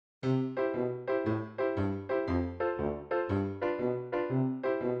Danger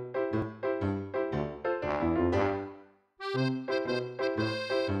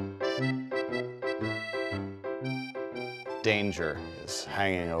is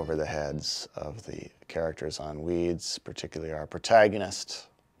hanging over the heads of the characters on Weeds, particularly our protagonist,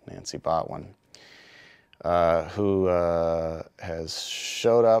 Nancy Botwin, who has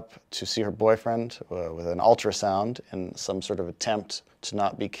showed up to see her boyfriend with an ultrasound in some sort of attempt to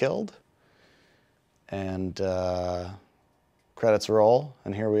not be killed. And credits roll,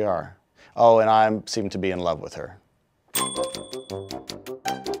 and here we are. Oh, and I seem to be in love with her.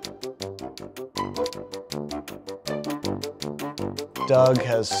 Doug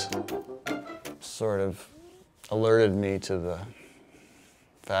has sort of alerted me to the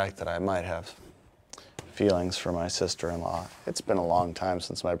fact that I might have feelings for my sister-in-law. It's been a long time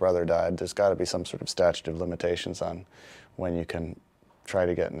since my brother died. There's got to be some sort of statute of limitations on when you can try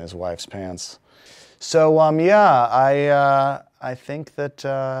to get in his wife's pants. So, yeah, I think that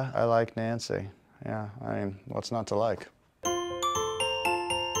I like Nancy. Yeah, I mean, what's not to like?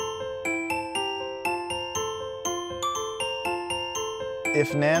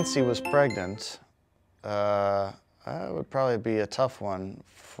 If Nancy was pregnant, that would probably be a tough one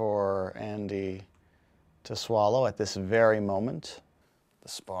for Andy to swallow at this very moment. The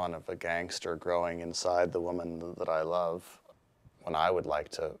spawn of a gangster growing inside the woman that I love, when I would like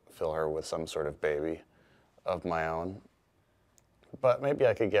to fill her with some sort of baby of my own. But maybe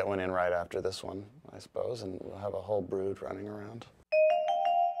I could get one in right after this one, I suppose, and we'll have a whole brood running around.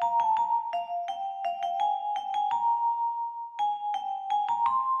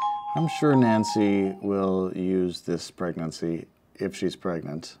 I'm sure Nancy will use this pregnancy, if she's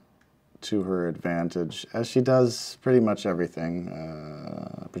pregnant, to her advantage, as she does pretty much everything,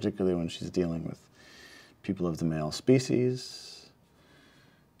 particularly when she's dealing with people of the male species.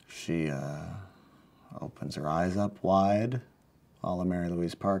 She opens her eyes up wide, a la Mary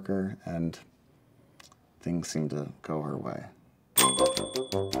Louise Parker, and things seem to go her way.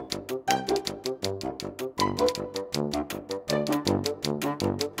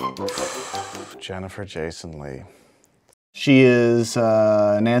 Jennifer Jason Leigh. She is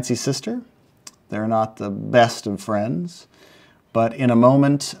Nancy's sister. They're not the best of friends, but in a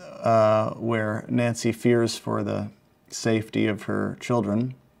moment where Nancy fears for the safety of her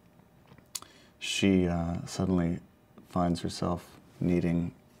children, she suddenly finds herself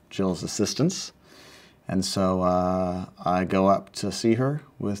needing Jill's assistance. And so I go up to see her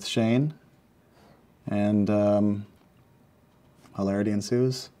with Shane, and hilarity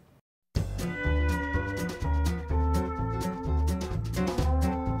ensues.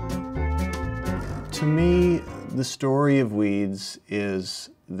 To me, the story of Weeds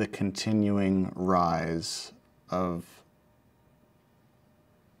is the continuing rise of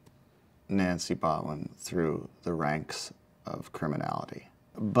Nancy Botwin through the ranks of criminality.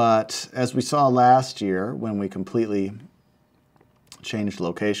 But as we saw last year, when we completely changed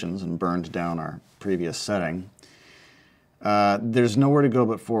locations and burned down our previous setting, there's nowhere to go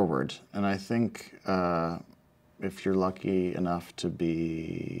but forward. And I think if you're lucky enough to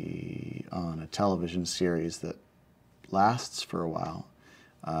be on a television series that lasts for a while,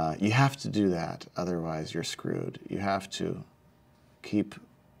 you have to do that, otherwise you're screwed. You have to keep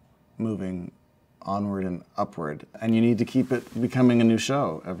moving onward and upward, and you need to keep it becoming a new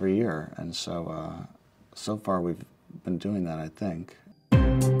show every year. And so, so far we've been doing that, I think.